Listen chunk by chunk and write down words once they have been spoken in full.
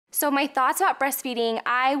So my thoughts about breastfeeding,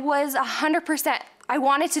 I was 100%, I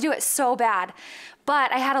wanted to do it so bad,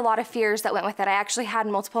 but I had a lot of fears that went with it. I actually had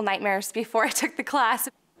multiple nightmares before I took the class.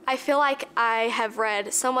 I feel like I have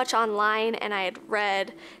read so much online, and I had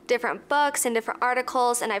read different books and different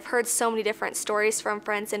articles, and I've heard so many different stories from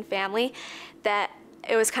friends and family that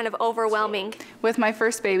it was kind of overwhelming. With my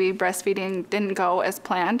first baby, breastfeeding didn't go as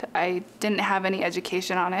planned. I didn't have any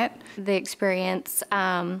education on it. The experience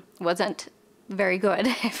wasn't very good,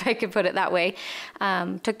 if I could put it that way.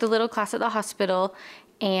 Took the little class at the hospital,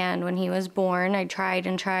 and when he was born, I tried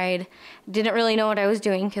and tried. Didn't really know what I was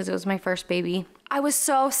doing because it was my first baby. I was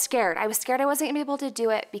so scared. I was scared I wasn't gonna be able to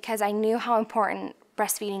do it because I knew how important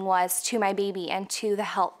breastfeeding was to my baby and to the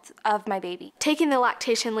health of my baby. Taking the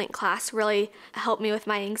Lactation Link class really helped me with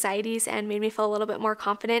my anxieties and made me feel a little bit more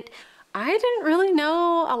confident. I didn't really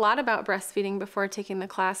know a lot about breastfeeding before taking the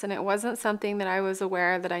class, and it wasn't something that I was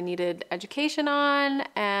aware that I needed education on,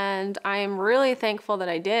 and I am really thankful that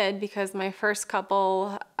I did, because my first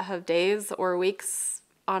couple of days or weeks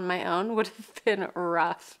on my own would have been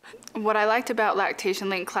rough. What I liked about Lactation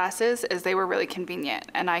Link classes is they were really convenient,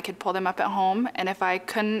 and I could pull them up at home, and if I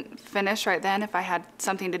couldn't finish right then, if I had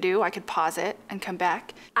something to do, I could pause it and come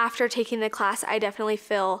back. After taking the class, I definitely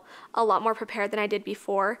feel a lot more prepared than I did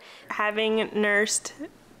before. Having nursed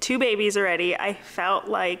 2 babies already, I felt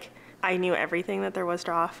like I knew everything that there was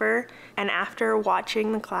to offer. And after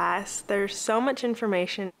watching the class, there's so much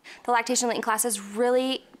information. The Lactation Link classes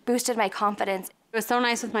really boosted my confidence. It was so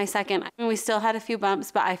nice with my second. We still had a few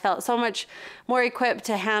bumps, but I felt so much more equipped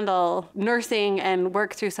to handle nursing and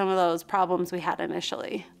work through some of those problems we had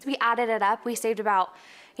initially. We added it up. We saved about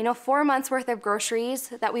 4 months worth of groceries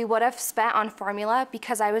that we would have spent on formula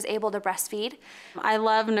because I was able to breastfeed. I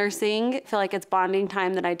love nursing. I feel like it's bonding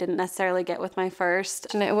time that I didn't necessarily get with my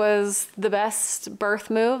first. And it was the best birth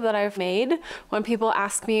move that I've made. When people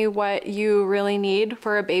ask me what you really need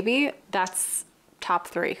for a baby, that's top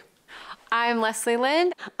 3. I'm Leslie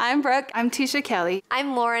Lynn. I'm Brooke. I'm Tisha Kelly.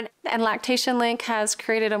 I'm Lauren. And Lactation Link has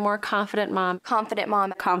created a more confident mom. Confident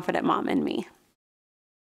mom. Confident mom in me.